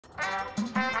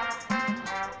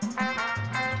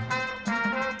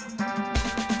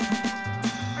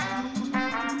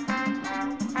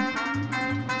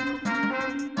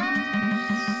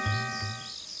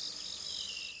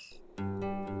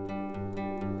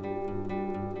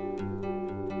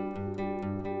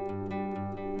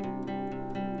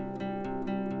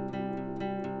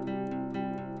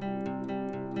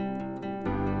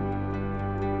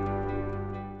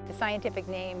The scientific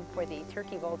name for the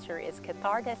turkey vulture is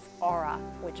Cathartes aura,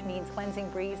 which means cleansing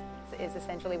breeze is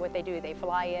essentially what they do. They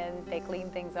fly in, they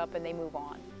clean things up, and they move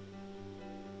on.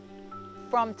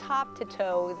 From top to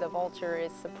toe, the vulture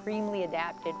is supremely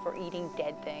adapted for eating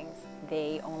dead things.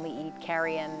 They only eat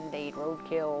carrion, they eat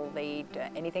roadkill, they eat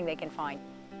anything they can find.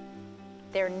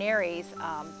 Their nares,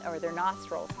 or their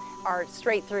nostrils, are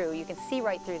straight through. You can see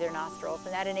right through their nostrils,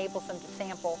 and that enables them to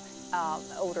sample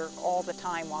odor all the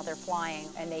time while they're flying.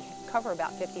 And they cover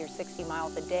about 50 or 60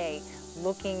 miles a day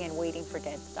looking and waiting for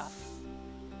dead stuff.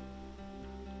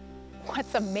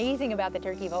 What's amazing about the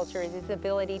turkey vulture is its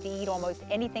ability to eat almost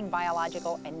anything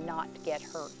biological and not get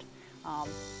hurt.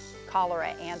 Cholera,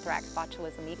 anthrax,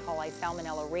 botulism, E. coli,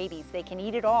 salmonella, rabies, they can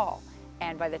eat it all.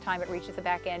 And by the time it reaches the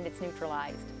back end, it's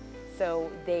neutralized. So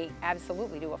they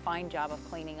absolutely do a fine job of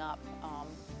cleaning up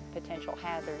potential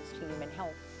hazards to human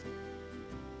health.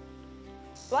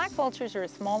 Black vultures are a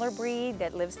smaller breed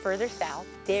that lives further south.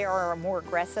 They are more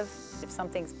aggressive. If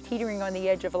something's teetering on the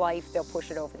edge of life, they'll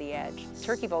push it over the edge.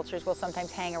 Turkey vultures will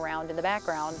sometimes hang around in the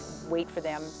background, wait for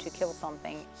them to kill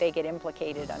something. They get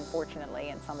implicated, unfortunately,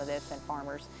 in some of this, and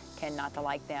farmers tend not to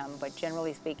like them. But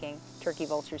generally speaking, turkey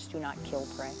vultures do not kill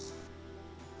prey.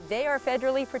 They are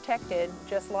federally protected,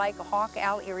 just like a hawk,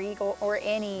 owl, or eagle, or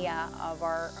any of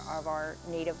our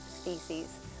native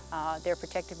species. They're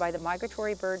protected by the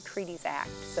Migratory Bird Treaties Act,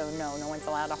 so no one's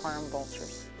allowed to harm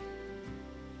vultures.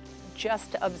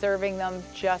 Just observing them,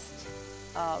 just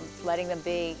letting them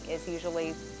be is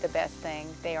usually the best thing.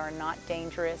 They are not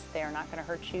dangerous. They are not going to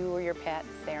hurt you or your pets.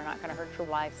 They are not going to hurt your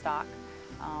livestock.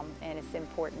 And it's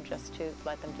important just to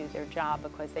let them do their job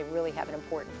because they really have an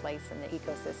important place in the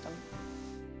ecosystem.